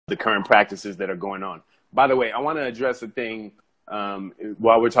the current practices that are going on. By the way, I want to address a thing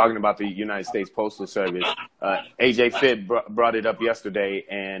while we're talking about the United States Postal Service. AJ Fitt brought it up yesterday,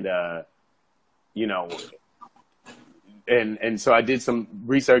 and you know, and so I did some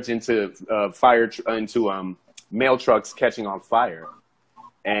research into mail trucks catching on fire,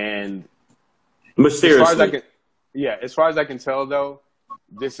 and mysteriously. As far as I can tell, though,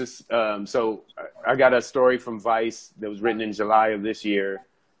 this is so. I got a story from Vice that was written in July of this year,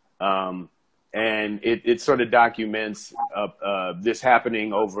 and it sort of documents this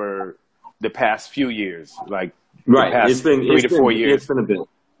happening over the past few years, like it's been 3 to 4 years. It's been a bit.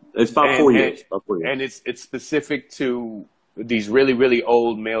 It's about 4 years. And it's specific to these really, really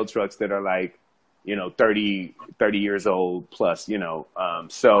old mail trucks that are like, 30 years old plus,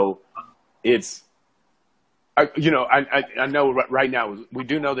 so it's, I know right now we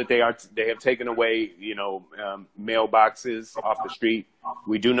do know that they have taken away, mailboxes off the street.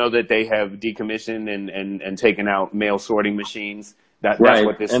 We do know that they have decommissioned and taken out mail sorting machines. That's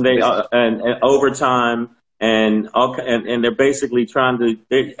what this and and overtime. And they're basically trying to.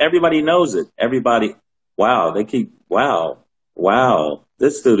 Everybody knows it. Everybody, wow! They keep wow.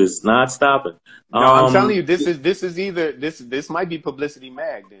 This dude is not stopping. No, I'm telling you, this might be publicity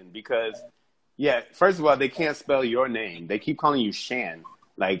mag then, because first of all, they can't spell your name. They keep calling you Shan,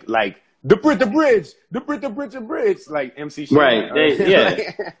 like the bridge, like MC Shan. Right?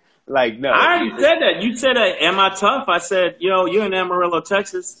 Like no. I already said that. You said, "Am I tough?" I said, you're in Amarillo,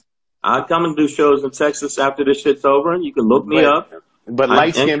 Texas. I'll come and do shows in Texas after this shit's over, and you can look me up. But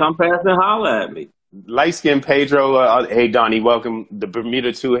light-skinned, come past and holler at me. Light-skinned Pedro, hey Donnie, welcome. The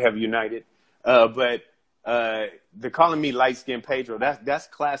Bermuda Two have united. But they're calling me light-skinned Pedro. That's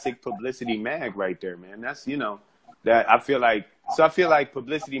classic publicity mag right there, man. That's that I feel like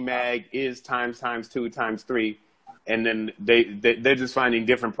publicity mag is times 2 times 3. And then they're just finding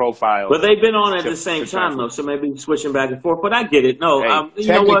different profiles. But they've been on at the same time, though, so maybe switching back and forth. But I get it. No, hey, you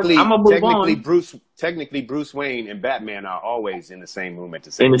know what? I'm gonna move on. Technically, Bruce Wayne and Batman are always in the same room at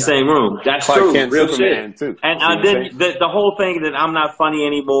the same time. In the same room. That's Clark true. Kent, Real Superman, shit. Too. And then the whole thing that I'm not funny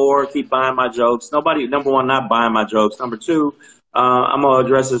anymore, keep buying my jokes. Nobody, number one, not buying my jokes. Number two, I'm gonna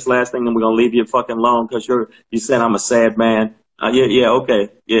address this last thing, and we're gonna leave you fucking alone because you said I'm a sad man. Okay.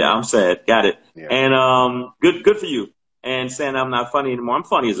 Yeah, I'm sad. Got it. Yeah. And good for you. And saying I'm not funny anymore. I'm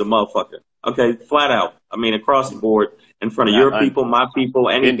funny as a motherfucker. Okay, flat out. I mean, across the board, in front of your people, my people,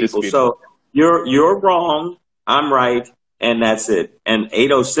 any people. So you're wrong. I'm right, and that's it. And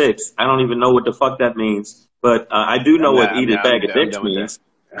 806, I don't even know what the fuck that means, but I do know what eat a bag of dicks means.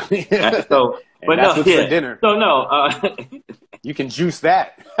 So, but no, for dinner. So no, you can juice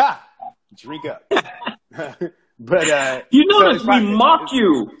that. Ha! Drink up. But you notice we mock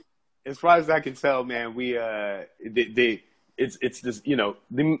you. As far as I can tell, man, it's just,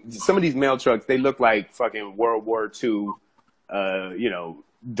 some of these mail trucks, they look like fucking World War II,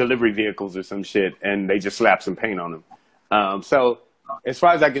 delivery vehicles or some shit, and they just slap some paint on them. So as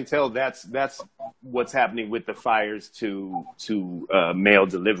far as I can tell, that's what's happening with the fires to mail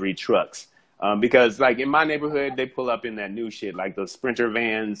delivery trucks. Because like in my neighborhood, they pull up in that new shit, like those Sprinter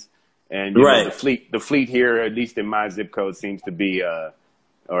vans, and the fleet here, at least in my zip code, seems to be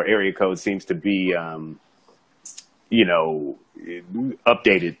or area code seems to be,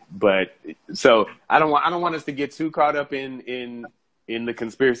 updated. But so I don't want us to get too caught up in the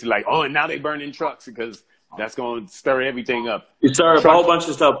conspiracy, like, oh, and now they burning trucks because that's going to stir everything up. You stir up a whole bunch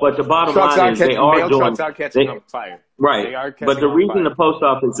of stuff, but the bottom line is trucks are catching on fire. Right. They are catching but the on reason fire. the post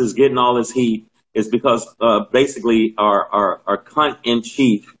office is getting all this heat is because basically our cunt in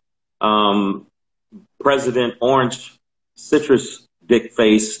chief, President Orange Citrus Dick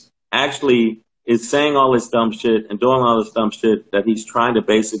Face, actually is saying all this dumb shit and doing all this dumb shit that he's trying to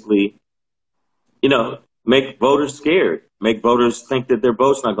basically, make voters scared, make voters think that their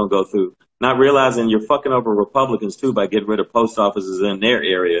vote's not going to go through. Not realizing you're fucking over Republicans too by getting rid of post offices in their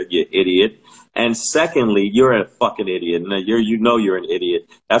area, you idiot. And secondly, you're a fucking idiot. And you're an idiot.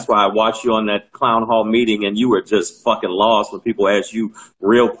 That's why I watched you on that clown hall meeting and you were just fucking lost when people asked you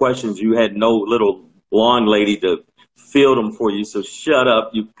real questions. You had no little blonde lady to field them for you. So shut up,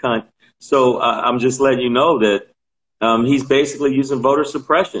 you cunt. So I'm just letting you know that he's basically using voter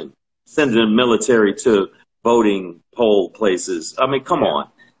suppression, sending the military to voting poll places. I mean, come on.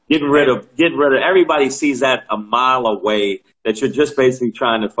 Getting rid of everybody sees that a mile away, that you're just basically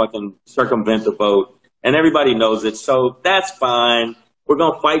trying to fucking circumvent the vote, and everybody knows it. So that's fine. We're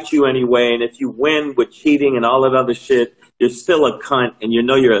going to fight you anyway. And if you win with cheating and all that other shit, you're still a cunt. And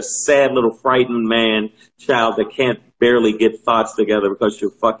you're a sad little frightened child that can't barely get thoughts together because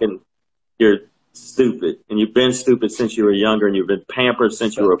you're stupid. And you've been stupid since you were younger, and you've been pampered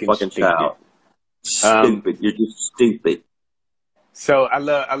since you were a fucking child. Stupid. You're just stupid. So I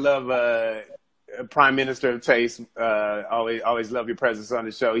love Prime Minister of Taste. Always love your presence on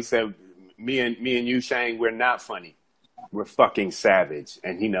the show. He said, me and you, Shane, we're not funny. We're fucking savage.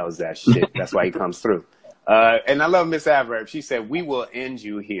 And he knows that shit. That's why he comes through. And I love Miss Averb. She said, we will end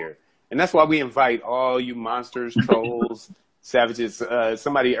you here. And that's why we invite all you monsters, trolls, savages.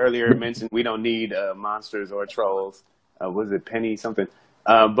 Somebody earlier mentioned we don't need monsters or trolls. Was it Penny something?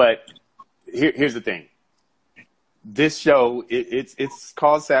 But here's the thing. This show, it's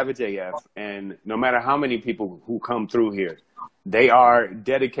called Savage AF, and no matter how many people who come through here, they are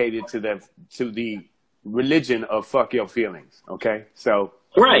dedicated to the religion of fuck your feelings. Okay, so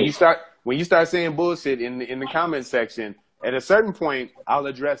right. when you start saying bullshit in the comment section, at a certain point I'll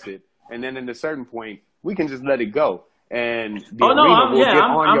address it, and then at a certain point we can just let it go, and the arena will get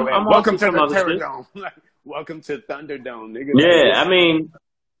on your ass. Welcome to the Terrordome. Welcome to Thunderdome, nigga. Yeah, I mean.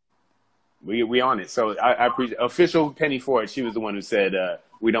 We on it. So I appreciate official Penny Ford. She was the one who said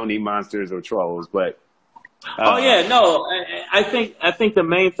we don't need monsters or trolls. But I think the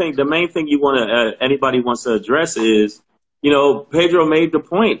main thing you want to anybody wants to address is, Pedro made the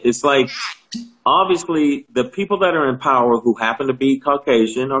point. It's like, obviously the people that are in power who happen to be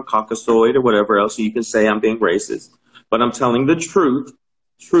Caucasian or Caucasoid or whatever else, so you can say I'm being racist, but I'm telling the truth,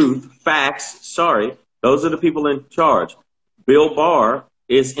 facts. Sorry, those are the people in charge. Bill Barr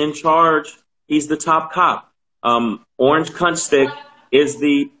is in charge. He's the top cop. Orange Cunt Stick is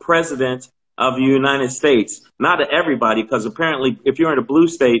the president of the United States. Not to everybody, because apparently if you're in a blue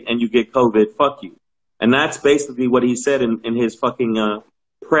state and you get COVID, fuck you. And that's basically what he said in his fucking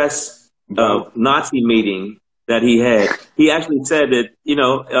press Nazi meeting that he had. He actually said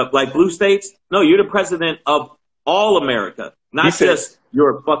that, like blue states, no, you're the president of all America, not just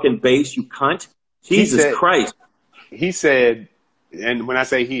your fucking base, you cunt. Jesus Christ. He said, and when I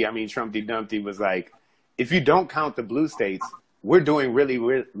say he, I mean Trumpty Dumpty was like, if you don't count the blue states, we're doing really,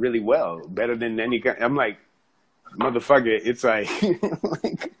 really well, better than any. I'm like, motherfucker, it's like,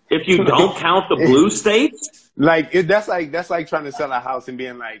 if you don't count the blue states, that's like trying to sell a house and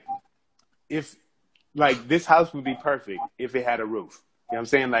being like, if like this house would be perfect if it had a roof. You know what I'm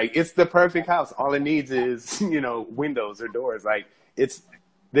saying? Like, it's the perfect house. All it needs is, windows or doors. Like, it's.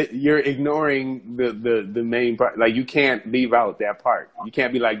 You're ignoring the main part. Like, you can't leave out that part. You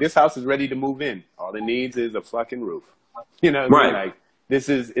can't be like, this house is ready to move in. All it needs is a fucking roof. You know what I mean?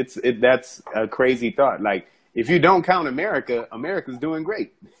 Like, that's a crazy thought. Like, if you don't count America, America's doing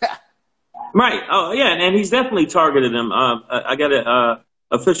great. Right. Oh, yeah. And he's definitely targeted them. I got a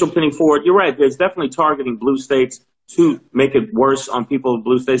official Penny Ford. You're right. There's definitely targeting blue states to make it worse on people in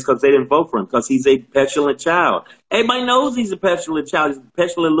blue states because they didn't vote for him, because he's a petulant child. Everybody knows he's a petulant child. He's a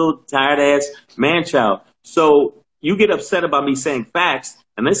petulant little tired-ass man-child. So you get upset about me saying facts,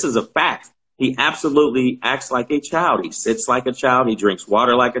 and this is a fact. He absolutely acts like a child. He sits like a child. He drinks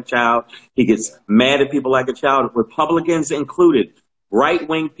water like a child. He gets mad at people like a child, Republicans included,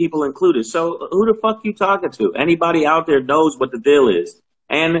 right-wing people included. So who the fuck you talking to? Anybody out there knows what the deal is.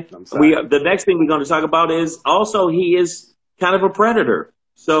 And the next thing we're going to talk about is also he is kind of a predator.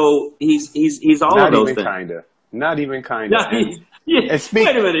 So he's all of those things. Not even kind of. Wait a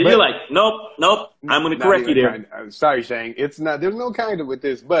minute. You're like, nope. I'm going to correct you there. I'm sorry, Shane. It's not. There's no kind of with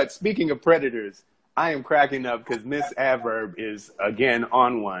this. But speaking of predators, I am cracking up because Miss Adverb is again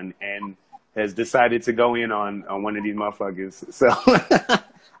on one and has decided to go in on one of these motherfuckers. So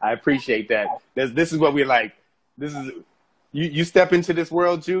I appreciate that. This is what we like. This is. You step into this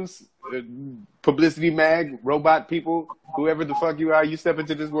world, Juice, Publicity Mag, robot people, whoever the fuck you are, you step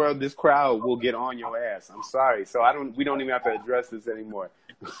into this world, this crowd will get on your ass. I'm sorry. So we don't even have to address this anymore.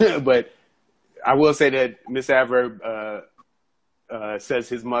 But I will say that Miss Adverb says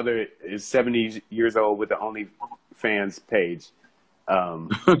his mother is 70 years old with the OnlyFans page. I'm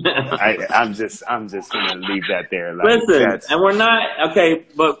just gonna leave that there. Like, listen, and we're not okay,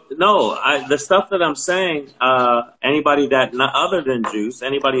 but no, the stuff that I'm saying, anybody that not other than Juice,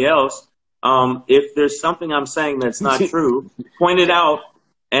 anybody else, if there's something I'm saying that's not true, point it out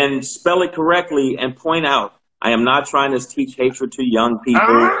and spell it correctly and point out. I am not trying to teach hatred to young people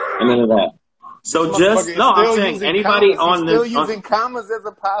and none of that. So I'm saying anybody on this. Still using commas as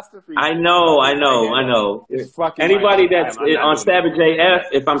apostrophe. I know. Anybody that's on Savage AF,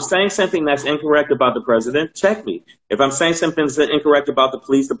 if I'm saying something that's incorrect about the president, check me. If I'm saying something that's incorrect about the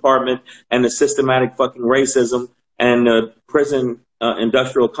police department and the systematic fucking racism and the prison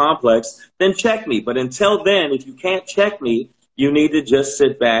industrial complex, then check me. But until then, if you can't check me, you need to just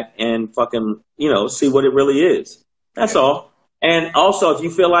sit back and fucking, see what it really is. That's all. And also, if you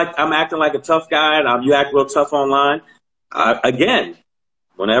feel like I'm acting like a tough guy and you act real tough online, again,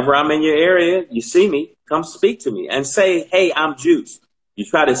 whenever I'm in your area, you see me, come speak to me and say, hey, I'm Juice. You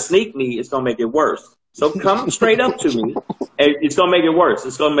try to sneak me, it's going to make it worse. So come straight up to me, and it's going to make it worse.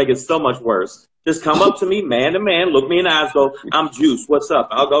 It's going to make it so much worse. Just come up to me, man to man, look me in the eyes, go, I'm Juice, what's up?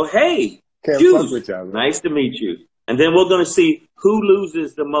 I'll go, hey, Juice, nice to meet you. And then we're going to see who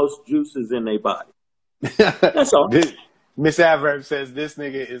loses the most juices in their body. That's all. Miss Adverb says this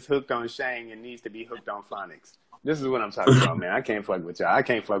nigga is hooked on Shang and needs to be hooked on phonics. This is what I'm talking about, man. I can't fuck with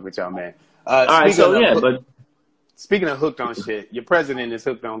y'all. Man. All right, so yeah, but speaking of hooked on shit, your president is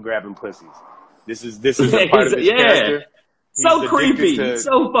hooked on grabbing pussies. This is a part of his character. He's so creepy,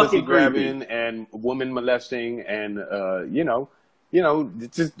 so fucking pussy grabbing and woman molesting and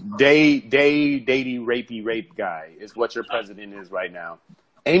just datey rapey rape guy is what your president is right now.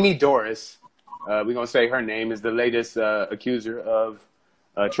 Amy Doris, we're gonna say her name, is the latest accuser of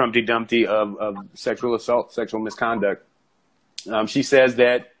Trumpty Dumpty of sexual assault, sexual misconduct. She says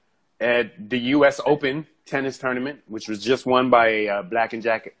that at the U.S. Open tennis tournament, which was just won by a black and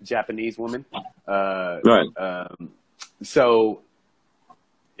Japanese woman. Right. So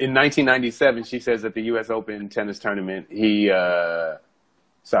in 1997, she says at the U.S. Open tennis tournament, he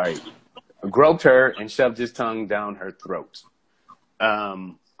groped her and shoved his tongue down her throat.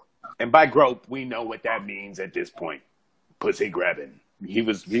 And by grope, we know what that means at this point. Pussy grabbing. He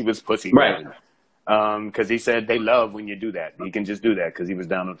was pussy grabbing. Because he said they love when you do that. He can just do that because he was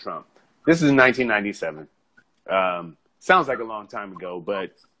Donald Trump. This is 1997. Sounds like a long time ago,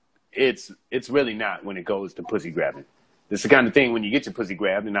 but it's really not when it goes to pussy grabbing. It's the kind of thing when you get your pussy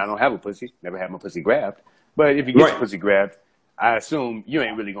grabbed, and I don't have a pussy, never had my pussy grabbed. But if you get your pussy grabbed, I assume you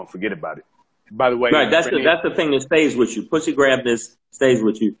ain't really gonna forget about it. By the way, that's the thing that stays with you. Pussy grabbedness stays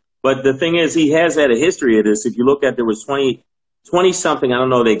with you. But the thing is, he has had a history of this. If you look at, there was 20 something, I don't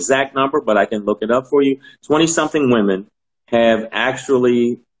know the exact number, but I can look it up for you. 20 something women have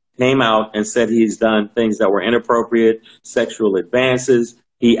actually came out and said he's done things that were inappropriate, sexual advances.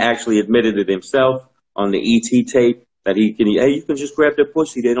 He actually admitted it himself on the ET tape that you can just grab their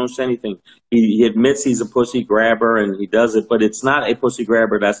pussy. They don't say anything. He admits he's a pussy grabber and he does it, but it's not a pussy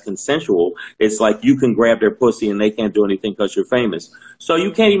grabber that's consensual. It's like you can grab their pussy and they can't do anything because you're famous. So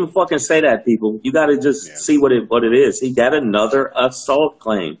you can't even fucking say that, people. You got to just see what it is. He got another assault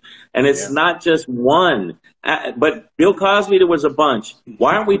claim, and it's not just one. But Bill Cosby, there was a bunch.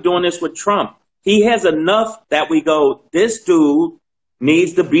 Why aren't we doing this with Trump? He has enough that we go, this dude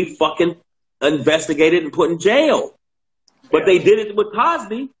needs to be fucking investigated and put in jail. But they did it with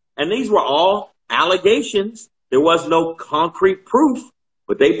Cosby, and these were all allegations. There was no concrete proof,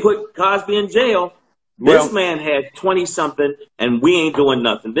 but they put Cosby in jail. This man had 20-something, and we ain't doing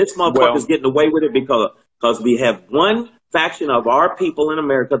nothing. This motherfucker's getting away with it because we have one faction of our people in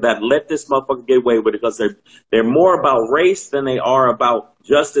America that let this motherfucker get away with it because they're more about race than they are about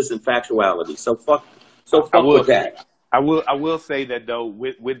justice and factuality. So fuck with that. I will say that, though,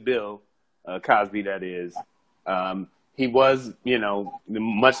 with Bill Cosby, that is, he was,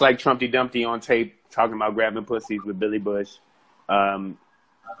 much like Trumpty Dumpty on tape, talking about grabbing pussies with Billy Bush.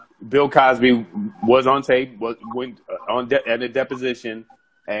 Bill Cosby was on tape, went at a deposition,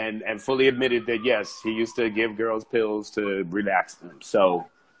 and fully admitted that, yes, he used to give girls pills to relax them. So,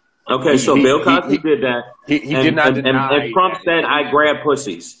 so Bill Cosby did that. He did not deny. And Trump said, I grab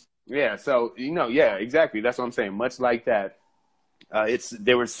pussies. Yeah, so, exactly. That's what I'm saying. Much like that,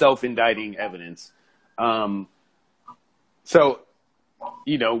 they were self-indicting evidence. So,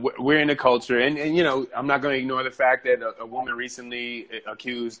 we're in a culture, and I'm not going to ignore the fact that a woman recently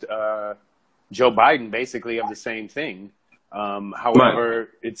accused Joe Biden basically of the same thing. However,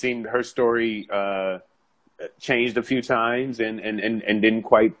 it seemed her story changed a few times and didn't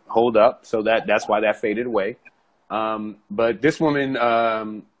quite hold up, so that's why that faded away. But this woman,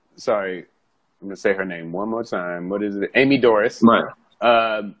 sorry, I'm going to say her name one more time. What is it? Amy Doris.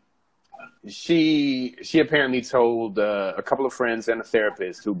 Right. She apparently told a couple of friends and a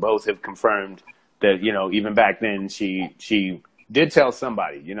therapist who both have confirmed that, even back then she did tell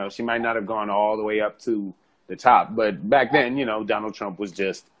somebody. She might not have gone all the way up to the top, but back then, Donald Trump was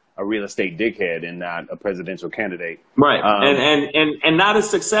just a real estate dickhead and not a presidential candidate. Right. And not a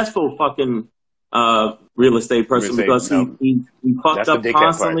successful fucking real estate person because he fucked up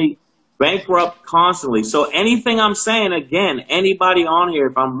constantly. Bankrupt constantly. So anything I'm saying, again, anybody on here,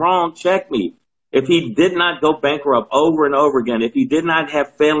 if I'm wrong, check me. If he did not go bankrupt over and over again, if he did not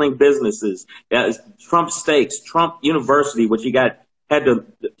have failing businesses, Trump Steaks, Trump University, which he had the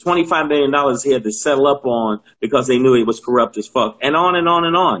 $25 million he had to settle up on because they knew he was corrupt as fuck, and on and on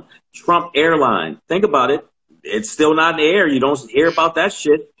and on. Trump Airline. Think about it. it's still not in the air. You don't hear about that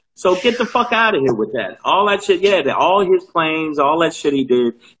shit. So get the fuck out of here with that. All that shit, yeah, all his claims, all that shit he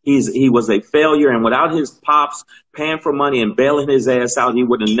did, he was a failure. And without his pops paying for money and bailing his ass out, he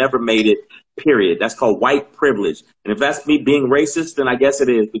would have never made it, period. That's called white privilege. And if that's me being racist, then I guess it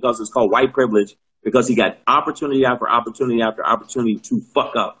is, because it's called white privilege, because he got opportunity after opportunity after opportunity to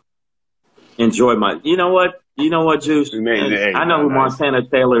fuck up. Enjoy you know what, Juice? I know who Montana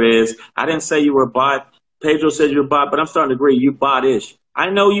Taylor is. I didn't say you were a bot. Pedro said you're a bot, but I'm starting to agree. You bot-ish. I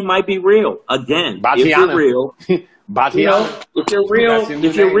know you might be real. Again, if you're real, if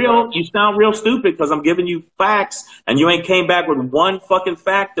you're real, you sound real stupid, because I'm giving you facts and you ain't came back with one fucking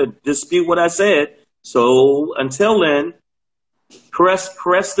fact to dispute what I said. So until then, caress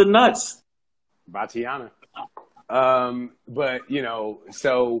the nuts. Batiana. But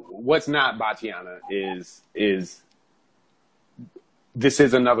so what's not Batiana is this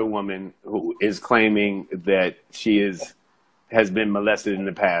is another woman who is claiming that she has been molested in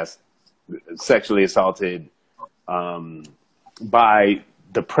the past, sexually assaulted by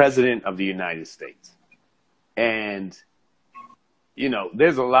the President of the United States. And,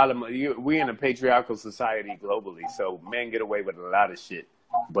 there's a lot of, we're in a patriarchal society globally, so men get away with a lot of shit.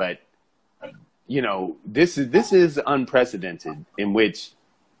 But, this is unprecedented, in which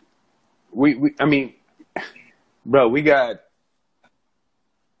I mean, bro, we got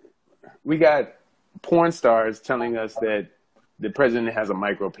porn stars telling us that the president has a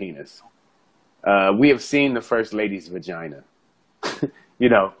micro penis. We have seen the first lady's vagina.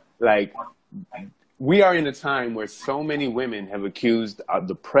 We are in a time where so many women have accused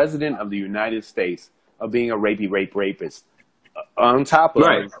the president of the United States of being a rapist. On top of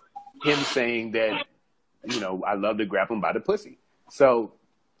him saying that, I love to grab him by the pussy. So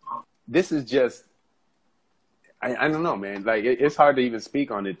this is just, I don't know, man. It's hard to even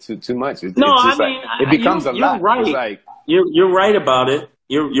speak on it too much. It becomes a lot. Right. You're right about it.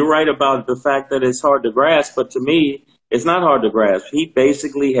 You're right about the fact that it's hard to grasp. But to me, it's not hard to grasp. He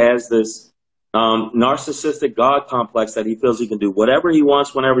basically has this narcissistic God complex that he feels he can do whatever he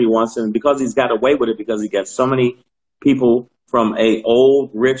wants, whenever he wants. And because he's got away with it, because he got so many people from a old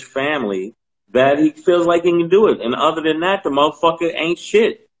rich family, that he feels like he can do it. And other than that, the motherfucker ain't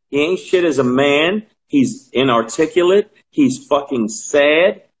shit. He ain't shit as a man. He's inarticulate. He's fucking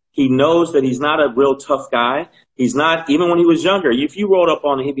sad. He knows that he's not a real tough guy. He's not, even when he was younger, if you rolled up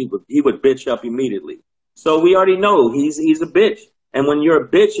on him, he would bitch up immediately. So we already know he's a bitch. And when you're a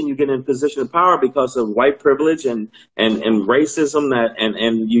bitch and you get in a position of power because of white privilege and racism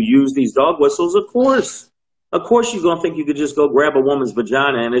and you use these dog whistles, of course you're going to think you could just go grab a woman's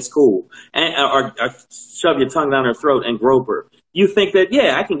vagina and it's cool. Or shove your tongue down her throat and grope her. You think that,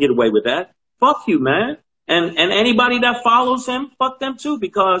 yeah, I can get away with that. Fuck you, man. And anybody that follows him, fuck them too.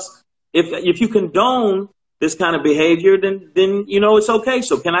 Because if you condone this kind of behavior, then it's okay.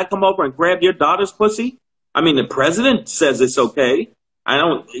 So can I come over and grab your daughter's pussy? I mean, the president says it's okay.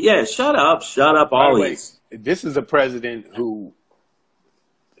 Shut up always. This is a president who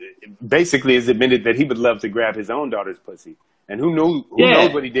basically has admitted that he would love to grab his own daughter's pussy. And who knows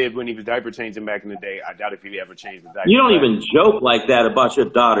what he did when he was diaper changing back in the day. I doubt if he ever changed the diaper. You don't even joke like that about your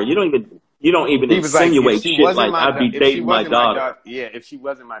daughter. You don't even insinuate shit like I'd be dating my daughter. If she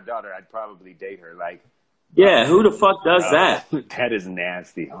wasn't my daughter, I'd probably date her. Who the fuck does that? That is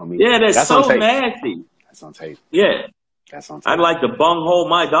nasty, homie. Yeah, that's so nasty. That's on tape. Yeah. That's on tape. I'd like to bunghole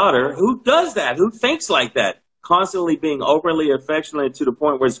my daughter. Who does that? Who thinks like that? Constantly being overly affectionate to the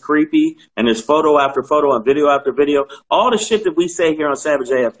point where it's creepy, and there's photo after photo and video after video. All the shit that we say here on Savage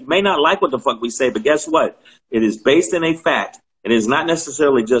AF, you may not like what the fuck we say, but guess what? It is based in a fact. It is not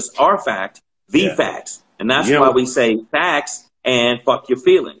necessarily just our fact, facts. And that's why we say facts and fuck your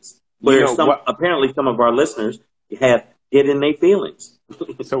feelings. Where apparently some of our listeners have get in their feelings.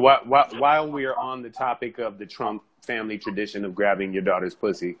 So while we are on the topic of the Trump family tradition of grabbing your daughter's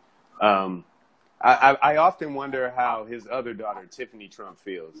pussy, I often wonder how his other daughter, Tiffany Trump,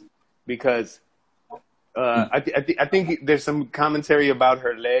 feels. Because I think there's some commentary about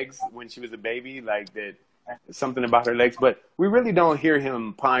her legs when she was a baby, something about her legs. But we really don't hear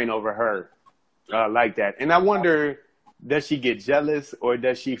him pine over her like that. And I wonder, does she get jealous, or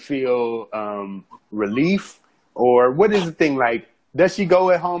does she feel relief? Or what is the thing like? Does she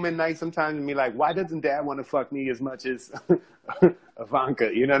go at home at night sometimes and be like, why doesn't dad want to fuck me as much as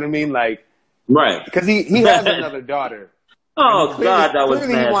Ivanka? You know what I mean? Right. Because he has another daughter. Oh, God, that was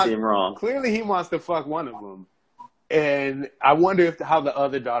nasty and wrong. Clearly he wants to fuck one of them. And I wonder how the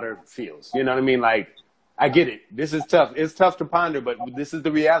other daughter feels. You know what I mean? I get it. This is tough. It's tough to ponder, but this is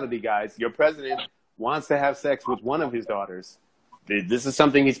the reality, guys. Your president wants to have sex with one of his daughters. This is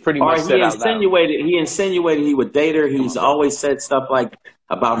something he's pretty Or much said out loud. he insinuated he would date her. He's always said stuff like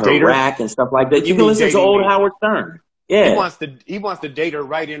about her Date her? rack and stuff like that. You You can mean listen to dating old me? Howard Stern. Yeah. He wants to date her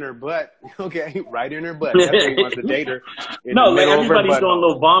right in her butt. Okay, right in her butt. That's where he wants to date her. No, like everybody's doing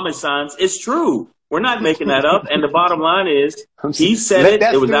little vomit signs. It's true. We're not making that up. And the bottom line is, he said it.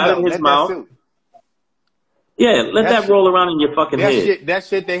 It was out of his mouth. Yeah, let that roll around in your fucking head. That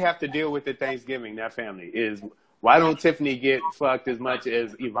shit they have to deal with at Thanksgiving, that family, is why don't Tiffany get fucked as much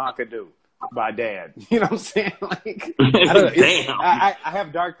as Ivanka do by dad? You know what I'm saying? Like, I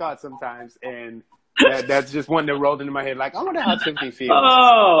have dark thoughts sometimes, and that's just one that rolled into my head. Like, I wonder how Tiffany feels.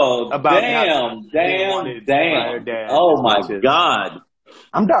 Oh, about damn. Oh, my God.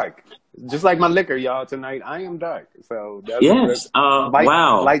 I'm dark. Just like my liquor, y'all, tonight, I am dark. So that's, yes.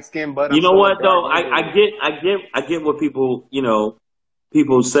 Wow. Light skin, but you know what though? I get what people,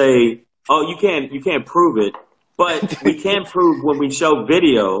 people say, oh, you can't prove it, but we can prove when we show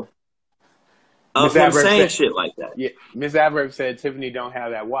video of him saying shit like that. Yeah, Miss Averb said Tiffany don't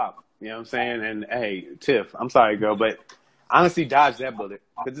have that wop. You know what I'm saying? And hey, Tiff, I'm sorry, girl, but honestly, dodge that bullet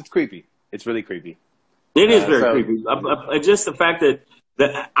because it's creepy. It's really creepy. It is very creepy. Just the fact that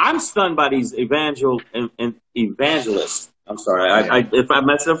I'm stunned by these evangelists. I'm sorry, if I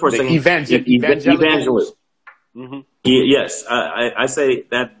messed up for a second. Evangelists. Mm-hmm. Yes, I say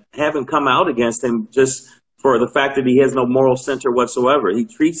that haven't come out against him just for the fact that he has no moral center whatsoever. He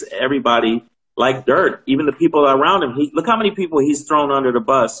treats everybody like dirt, even the people around him. Look how many people he's thrown under the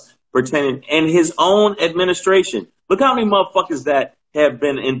bus pretending, and his own administration. Look how many motherfuckers that have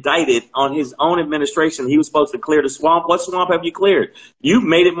been indicted on his own administration. He was supposed to clear the swamp. What swamp have you cleared? You've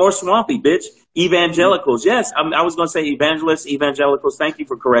made it more swampy, bitch. Evangelicals. Yes, I was going to say evangelicals. Thank you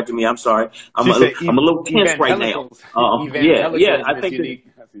for correcting me. I'm sorry. I'm a little tense right now. I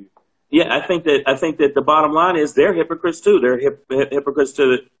think that the bottom line is they're hypocrites too. They're hypocrites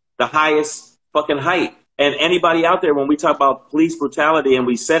to the highest fucking height. And anybody out there, when we talk about police brutality, and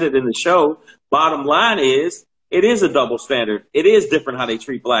we said it in the show, bottom line is, it is a double standard. It is different how they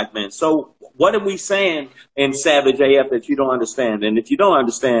treat black men. So what are we saying in Savage AF that you don't understand? And if you don't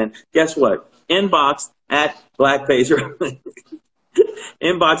understand, guess what? Inbox at Black Pedro.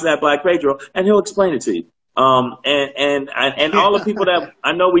 Inbox at Black Pedro, and he'll explain it to you. And all the people that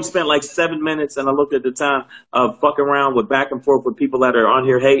I know, we spent like 7 minutes, and I looked at the time of fucking around with back and forth with people that are on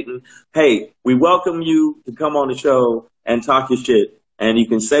here hating. Hey, we welcome you to come on the show and talk your shit. And you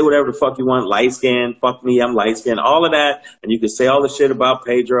can say whatever the fuck you want, light skin, fuck me, I'm light skin, all of that. And you can say all the shit about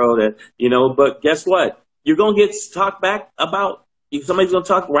Pedro that, but guess what? You're going to get talked back about, somebody's going to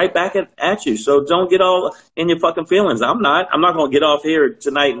talk right back at you. So don't get all in your fucking feelings. I'm not going to get off here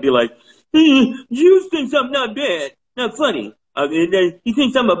tonight and be like, Jews think I'm not bad, not funny. He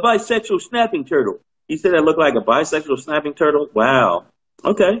thinks I'm a bisexual snapping turtle. He said I look like a bisexual snapping turtle? Wow.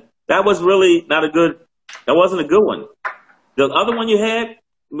 Okay. That was really that wasn't a good one. The other one you had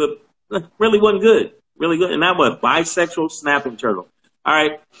really wasn't good. Really good. And that was bisexual snapping turtle. All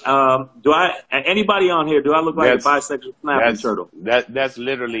right. Anybody on here, do I look like a bisexual snapping turtle? That's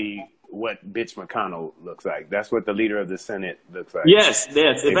literally what Bitch McConnell looks like. That's what the leader of the Senate looks like. Yes. If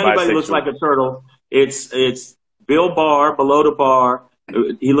anybody looks like a turtle, it's Bill Barr, below the bar.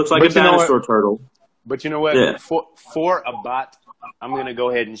 He looks like a dinosaur turtle. But you know what? Yeah. For a bot, I'm going to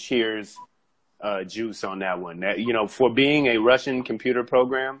go ahead and cheers juice on that one. For being a Russian computer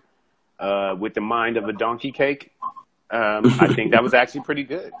program with the mind of a donkey cake, I think that was actually pretty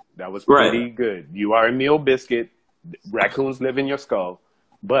good. That was pretty good. You are a meal biscuit. Raccoons live in your skull.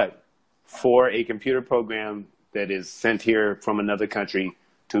 But for a computer program that is sent here from another country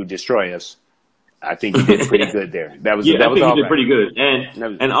to destroy us, I think you did pretty good there. I think you did pretty good.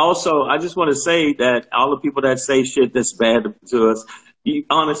 And also, I just want to say that all the people that say shit that's bad to us,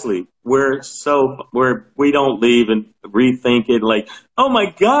 honestly, we don't leave and rethink it like, oh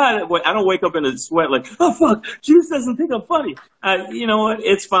my God, I don't wake up in a sweat like, oh fuck, Juice doesn't think I'm funny. You know what?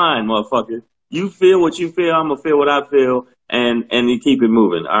 It's fine, motherfucker. You feel what you feel, I'm gonna feel what I feel, and you keep it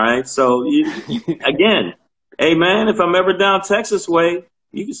moving, all right? So, again, hey man, if I'm ever down Texas way,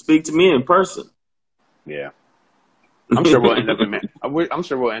 you can speak to me in person. Yeah. I'm sure we'll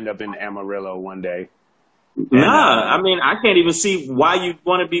end up in Amarillo one day. I mean, I can't even see why you'd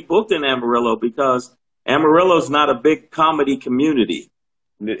want to be booked in Amarillo, because Amarillo's not a big comedy community.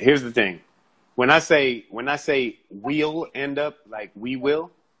 Here's the thing. When I say we'll end up, like we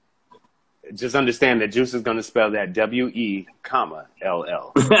will, just understand that Juice is going to spell that W-E,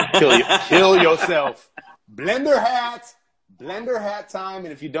 LL. Kill yourself. Blender hat time.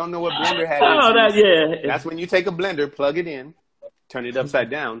 And if you don't know what blender hat is, that's when you take a blender, plug it in, turn it upside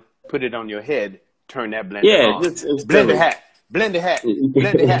down, put it on your head, turn that blender on. Blender Blend the hat.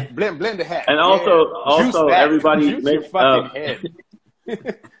 Blend the hat. Blend the hat. And Juice also that. everybody Juice your fucking head.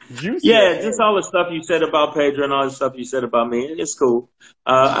 Juice your yeah, head. just all the stuff you said about Pedro and all the stuff you said about me. It's cool.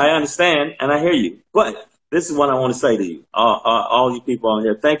 I understand and I hear you. But this is what I want to say to you, all you people on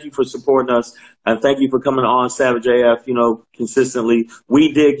here. Thank you for supporting us, and thank you for coming on Savage AF, consistently.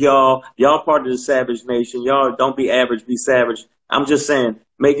 We dig y'all. Y'all part of the Savage Nation. Y'all don't be average, be savage. I'm just saying,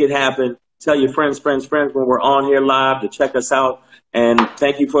 make it happen. Tell your friends when we're on here live to check us out. And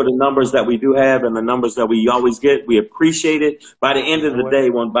thank you for the numbers that we do have and the numbers that we always get. We appreciate it. By the end of the day,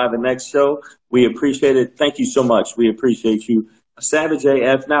 by the next show, we appreciate it. Thank you so much. We appreciate you. Savage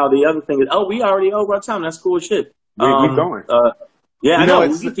AF. Now, the other thing is, we already over our time. That's cool as shit. We going. Yeah, I know. We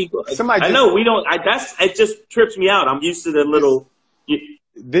don't. It just trips me out. I'm used to the little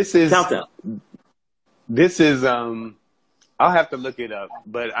countdown. This is, I'll have to look it up,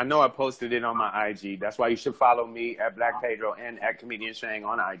 but I know I posted it on my IG. That's why you should follow me at Black Pedro and at Comedian Shang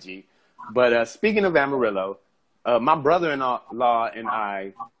on IG. But speaking of Amarillo, my brother-in-law and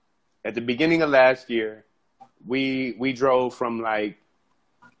I, at the beginning of last year, we drove from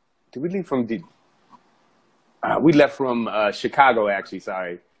did we leave from we left from Chicago, actually,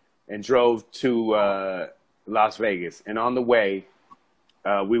 sorry, and drove to Las Vegas. And on the way,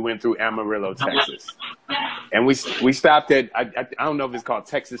 we went through Amarillo, Texas. And we stopped at, I don't know if it's called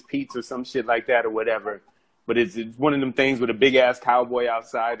Texas Pete's or some shit like that or whatever, but it's one of them things with a big-ass cowboy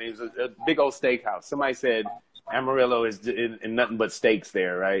outside. It's a big old steakhouse. Somebody said Amarillo is in nothing but steaks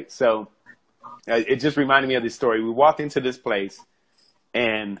there, right? So it just reminded me of this story. We walked into this place,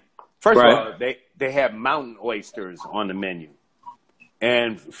 and first of all, they have mountain oysters on the menu.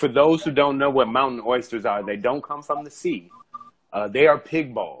 And for those who don't know what mountain oysters are, they don't come from the sea. They are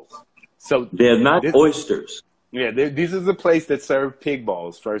pig balls. So they're not oysters. Yeah, this is a place that served pig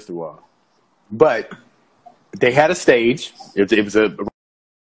balls, first of all. But they had a stage. It was a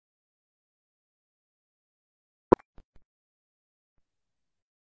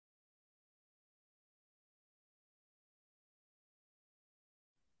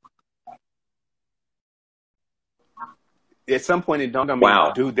at some point it dawned on me,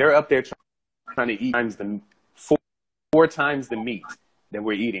 dude, they're up there trying to eat four times the meat that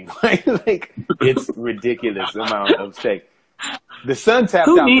we're eating. Like it's ridiculous amount of steak. The sun tapped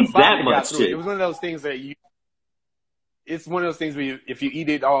out. Who needs that much shit? It was one of those things that it's one of those things where if you eat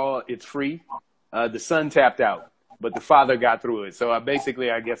it all, it's free. The son tapped out, but the father got through it. So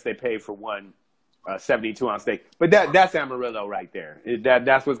basically, I guess they paid for one 72-ounce steak. But that's Amarillo right there.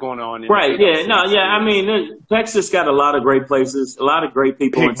 That's what's going on. Right, yeah. No, yeah. I mean, Texas got a lot of great places, a lot of great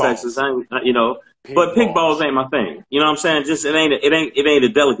people in Texas. But pig balls ain't my thing. You know what I'm saying? Just it ain't a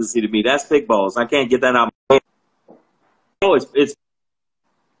delicacy to me. That's pig balls. I can't get that out. Oh, it's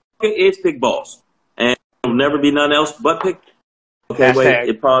pig balls, and it'll never be nothing else but pig. Okay, wait.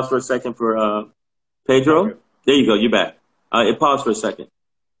 It paused for a second for Pedro. Okay. There you go. You're back. It paused for a second.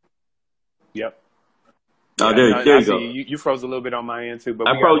 Yep. Oh, there you go. You froze a little bit on my end too, but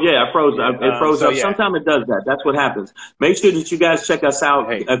I froze. It froze up. Sometimes it does that. That's what happens. Make sure that you guys check us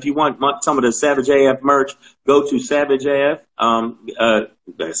out. Hey. If you want some of the Savage AF merch, go to Savage AF. I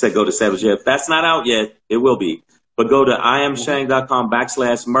said go to Savage AF. That's not out yet. It will be. But go to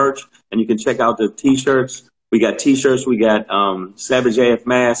iamshang.com/merch, and you can check out the T-shirts. We got T-shirts. We got Savage AF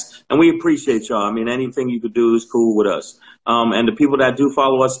masks, and we appreciate y'all. I mean, anything you could do is cool with us. And the people that do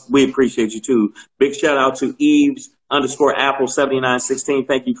follow us, we appreciate you too. Big shout out to Eves_Apple7916.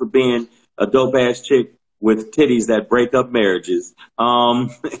 Thank you for being a dope ass chick with titties that break up marriages. Home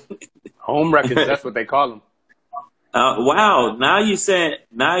records, that's what they call them. Wow. Now you said,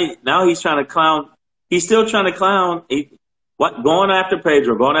 now he's trying to clown. He's still trying to clown. Going after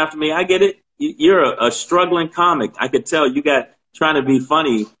Pedro, going after me. I get it. You're a struggling comic. I could tell you got trying to be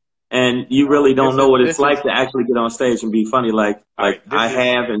funny. And you really don't know what it's like to actually get on stage and be funny like I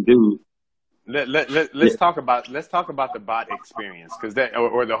have and do. Let's talk about the bot experience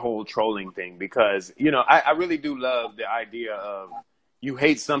or the whole trolling thing, because I really do love the idea of you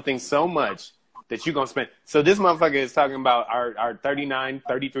hate something so much that you're gonna spend. So this motherfucker is talking about our 39,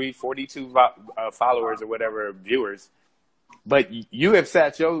 33, 42 followers or whatever, viewers, but you have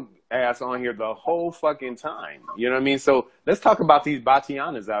sat your ass on here the whole fucking time. You know what I mean? So let's talk about these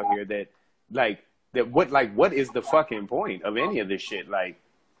Batianas out here what is the fucking point of any of this shit? Like,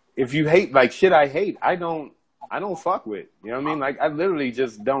 if you hate shit I hate, I don't fuck with. You know what I mean? Like, I literally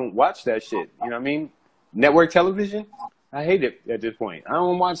just don't watch that shit. You know what I mean? Network television, I hate it at this point. I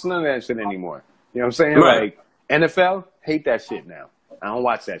don't watch none of that shit anymore. You know what I'm saying? Right. Like, NFL, hate that shit now. I don't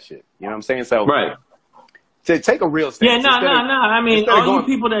watch that shit. You know what I'm saying? So right. To take a real stance. Yeah, no. I mean, all you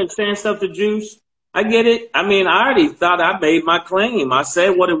people that saying stuff to Juice, I get it. I mean, I already thought I made my claim. I said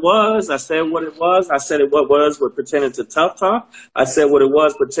what it was. I said what it was. I said it what was pertaining to tough talk. I said what it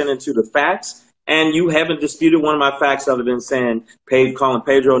was pertaining to the facts. And you haven't disputed one of my facts other than saying, calling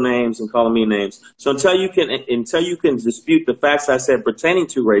Pedro names and calling me names. So until you can dispute the facts I said pertaining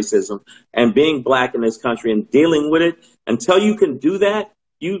to racism and being black in this country and dealing with it, until you can do that,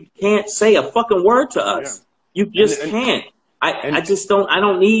 you can't say a fucking word to us. Yeah. You just can't. I just don't. I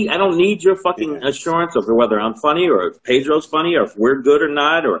don't need your fucking assurance of whether I'm funny or if Pedro's funny or if we're good or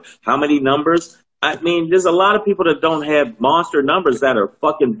not or how many numbers. I mean, there's a lot of people that don't have monster numbers that are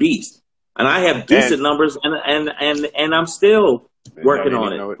fucking beasts, and I have decent numbers, and I'm still working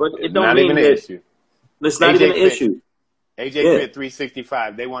on it. But it don't mean that it's not even an issue. AJ Fit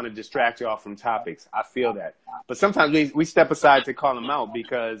 365. They want to distract y'all from topics. I feel that, but sometimes we step aside to call them out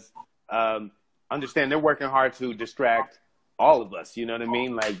because understand they're working hard to distract all of us, you know what I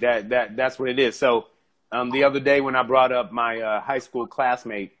mean? Like that's what it is. So the other day when I brought up my high school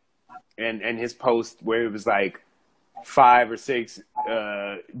classmate and his post where it was like 5 or 6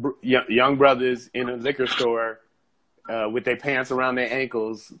 young brothers in a liquor store with their pants around their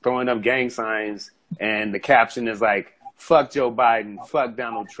ankles throwing up gang signs, and the caption is like, fuck Joe Biden, fuck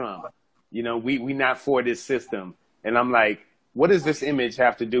Donald Trump. You know, we not for this system. And I'm like, what does this image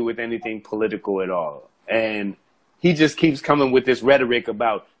have to do with anything political at all? And he just keeps coming with this rhetoric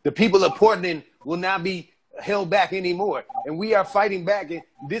about the people of Portland will not be held back anymore, and we are fighting back, and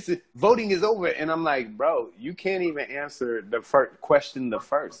voting is over. And I'm like, bro, you can't even answer the first question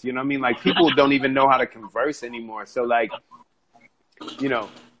first. You know what I mean? Like, people don't even know how to converse anymore. So, like, you know,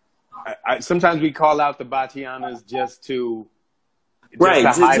 sometimes we call out the Batianas just to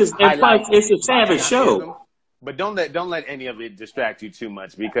it's a savage show. But don't let any of it distract you too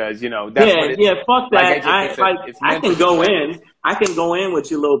much, because, you know, that's fuck that. I can go in with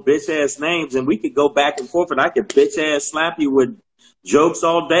your little bitch ass names, and we could go back and forth, and I could bitch ass slap you with jokes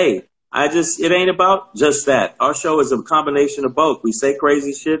all day. It ain't about just that. Our show is a combination of both. We say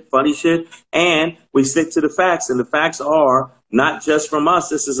crazy shit, funny shit, and we stick to the facts. And the facts are not just from us.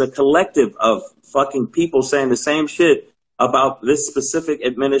 This is a collective of fucking people saying the same shit about this specific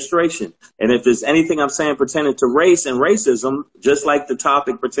administration. And if there's anything I'm saying pertaining to race and racism, just like the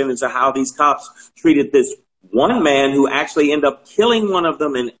topic pertaining to how these cops treated this one man who actually ended up killing one of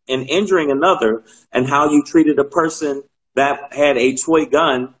them and injuring another, and how you treated a person that had a toy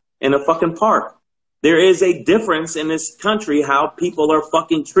gun in a fucking park. There is a difference in this country how people are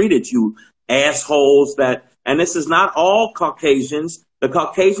fucking treated, you assholes and this is not all Caucasians. The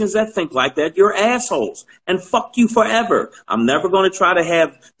Caucasians that think like that, you're assholes, and fuck you forever. I'm never going to try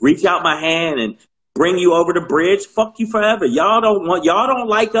to reach out my hand and bring you over the bridge. Fuck you forever. Y'all don't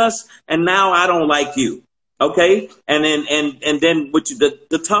like us, and now I don't like you. Okay? And then with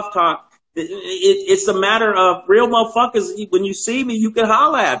the tough talk, it's a matter of real motherfuckers. When you see me, you can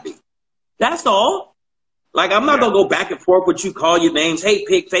holler at me. That's all. Like, I'm not going to go back and forth with you, call your names, hey,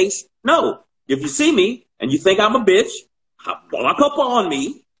 pig face. No. If you see me and you think I'm a bitch, walk up on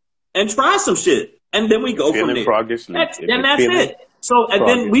me and try some shit, and then we go from there. That's it. So, and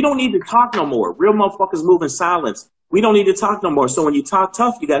then we don't need to talk no more. Real motherfuckers move in silence. We don't need to talk no more. So when you talk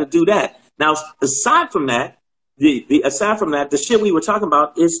tough, you got to do that. Now, aside from that, the shit we were talking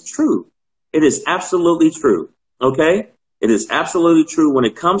about is true. It is absolutely true. Okay, it is absolutely true when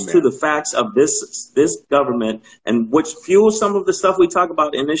it comes to the facts of this government, and which fuels some of the stuff we talk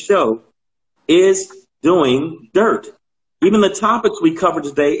about in this show, is doing dirt. Even the topics we covered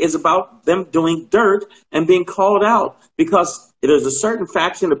today is about them doing dirt and being called out, because there's a certain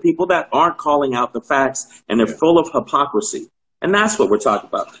faction of people that aren't calling out the facts, and they're full of hypocrisy. And that's what we're talking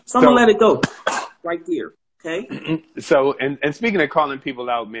about. So I'm going to let it go right there. Okay. So, and speaking of calling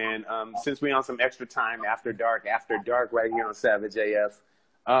people out, man, since we on some extra time after dark right here on Savage AF,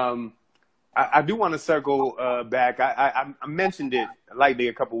 I do want to circle back. I mentioned it lightly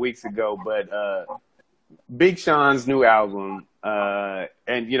a couple weeks ago, but Big Sean's new album,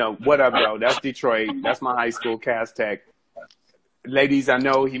 and, you know, what up, bro? That's Detroit. That's my high school, Cass Tech. Ladies, I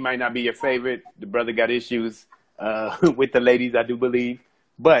know he might not be your favorite. The brother got issues with the ladies, I do believe.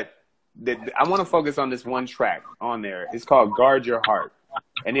 But I want to focus on this one track on there. It's called Guard Your Heart.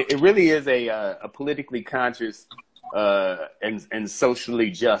 And it really is a politically conscious and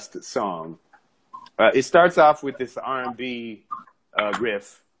socially just song. It starts off with this R&B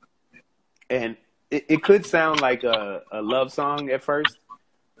riff. And it could sound like a love song at first.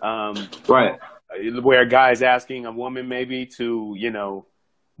 Right. Where a guy's asking a woman maybe to, you know,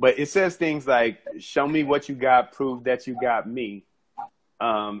 but it says things like, show me what you got, prove that you got me.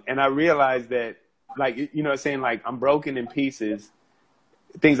 And I realized that, like, you know, saying like, I'm broken in pieces.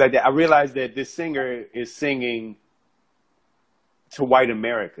 things like that. I realized that this singer is singing to white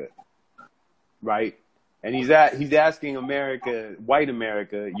America, right? And he's asking America, white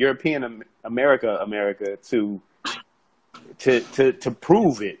America, European America to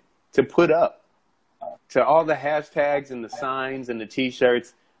prove it, to put up, to all the hashtags and the signs and the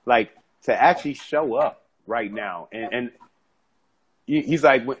T-shirts, like to actually show up right now. And he's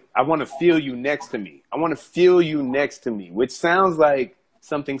like, I want to feel you next to me. I want to feel you next to me, which sounds like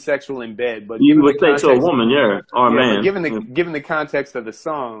something sexual in bed, but you would say to a woman, or a man. Given the context of the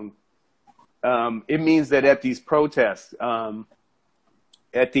song, it means that at these protests,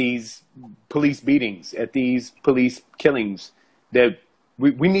 at these police beatings, at these police killings, that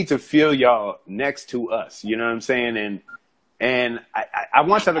we need to feel y'all next to us. You know what I'm saying? And I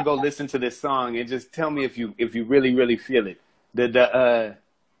want y'all to go listen to this song and just tell me if you really, really feel it. The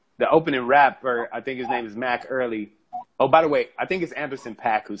opening rapper, I think his name is Mac Early. Oh, by the way, I think it's Anderson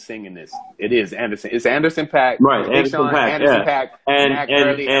 .Paak who's singing this. It is Anderson. It's Anderson .Paak. Right, Anderson .Paak. And Mac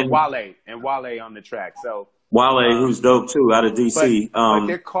Early and Wale on the track. So Wale, who's dope too, out of DC. But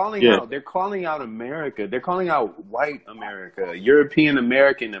they're calling out. They're calling out America. They're calling out white America, European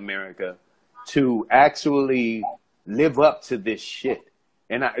American America, to actually live up to this shit.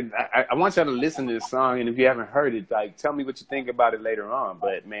 And I want y'all to listen to this song. And if you haven't heard it, like, tell me what you think about it later on.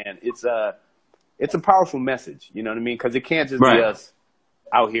 But man, it's a powerful message. You know what I mean? Because it can't just be us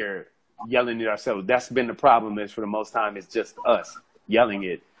out here yelling at ourselves. That's been the problem. Is for the most time, it's just us yelling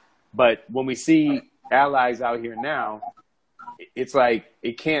it. But when we see allies out here now, it's like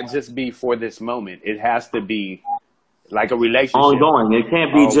it can't just be for this moment. It has to be like a relationship, ongoing. It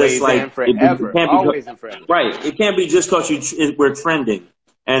can't be just like forever. It can't be Always and forever. Right. It can't be just because we're trending.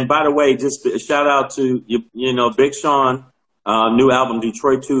 And by the way, just a shout out to Big Sean, new album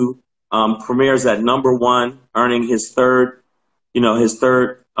Detroit 2 premieres at #1, earning his third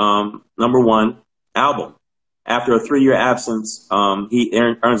 #1 album. After a 3-year absence, he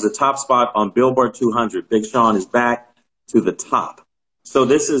earns the top spot on Billboard 200. Big Sean is back to the top. So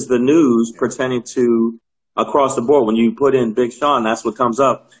this is the news pertaining to across the board. When you put in Big Sean, that's what comes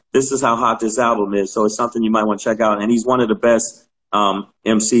up. This is how hot this album is. So it's something you might want to check out. And he's one of the best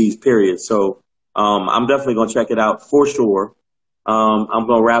MCs, period. So I'm definitely going to check it out for sure. I'm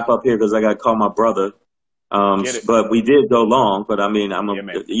going to wrap up here because I got to call my brother. But we did go long. But I mean, I'm going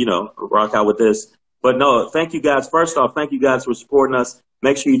to, rock out with this. But no, thank you guys. First off, thank you guys for supporting us.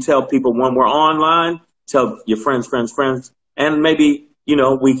 Make sure you tell people when we're online, tell your friends. And maybe,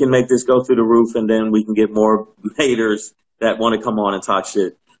 we can make this go through the roof and then we can get more haters that want to come on and talk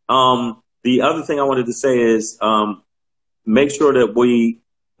shit. The other thing I wanted to say is make sure that we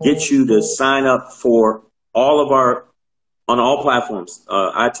get you to sign up for all of our, on all platforms,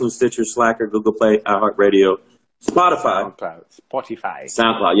 iTunes, Stitcher, Slacker, Google Play, iHeartRadio, Spotify.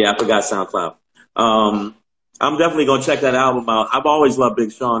 SoundCloud. Yeah, I forgot SoundCloud. I'm definitely going to check that album out. I've always loved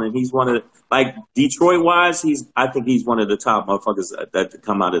Big Sean, and he's one of Detroit-wise, I think he's one of the top motherfuckers that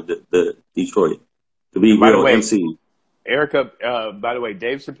come out of the Detroit to be real MC. By the way,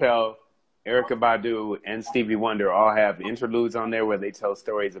 Dave Chappelle, Erykah Badu, and Stevie Wonder all have interludes on there where they tell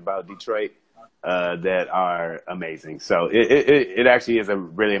stories about Detroit that are amazing. So it actually is a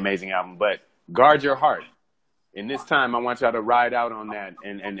really amazing album. But guard your heart. In this time, I want y'all to ride out on that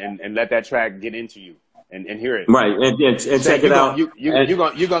and let that track get into you and hear it. Right, and check it out.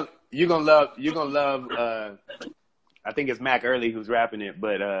 You're gonna love. I think it's Mac Early who's rapping it,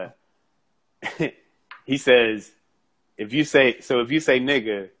 but he says, if you say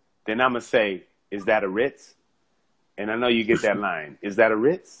nigga, then I'ma say, is that a Ritz? And I know you get that line. Is that a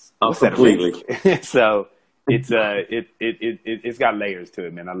Ritz? Oh, completely. So it's got layers to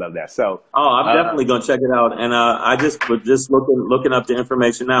it, man. I love that. So I'm definitely gonna check it out. And I just was looking up the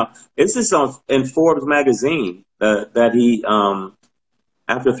information now. It's just in Forbes magazine that he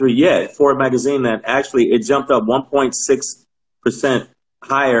after Forbes magazine that actually it jumped up 1.6%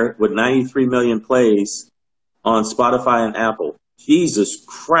 higher with 93 million plays on Spotify and Apple. Jesus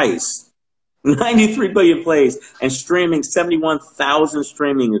Christ. 93 billion plays and streaming 71,000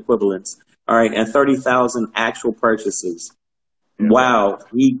 streaming equivalents. All right, and 30,000 actual purchases. Yeah. Wow,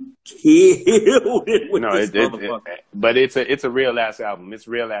 he killed it with this motherfucker. But it's a real ass album. It's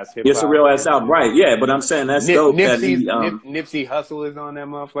real ass hip hop. It's a real ass album, right? Yeah, but I'm saying that's dope. Nipsey Hussle is on that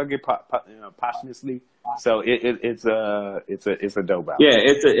motherfucker, posthumously. So it's a dope album.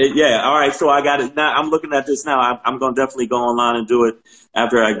 Yeah, All right, so I got it now. I'm looking at this now. I'm gonna definitely go online and do it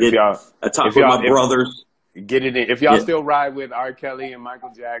after I get a talk with my brothers. Get it in. If y'all still ride with R. Kelly and Michael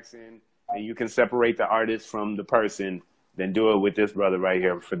Jackson, and you can separate the artist from the person, then do it with this brother right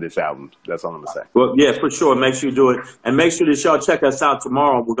here for this album. That's all I'm gonna say. Well, yeah, for sure. Make sure you do it. And make sure that y'all check us out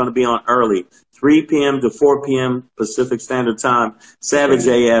tomorrow. We're going to be on early, 3 p.m. to 4 p.m. Pacific Standard Time. Savage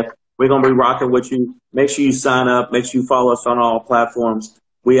AF. We're going to be rocking with you. Make sure you sign up. Make sure you follow us on all platforms.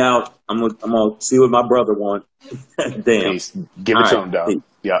 We out. I'm going to see what my brother wants. Damn. Peace. Give it to him, dog. Peace.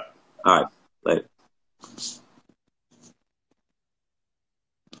 Yeah. All right. Later.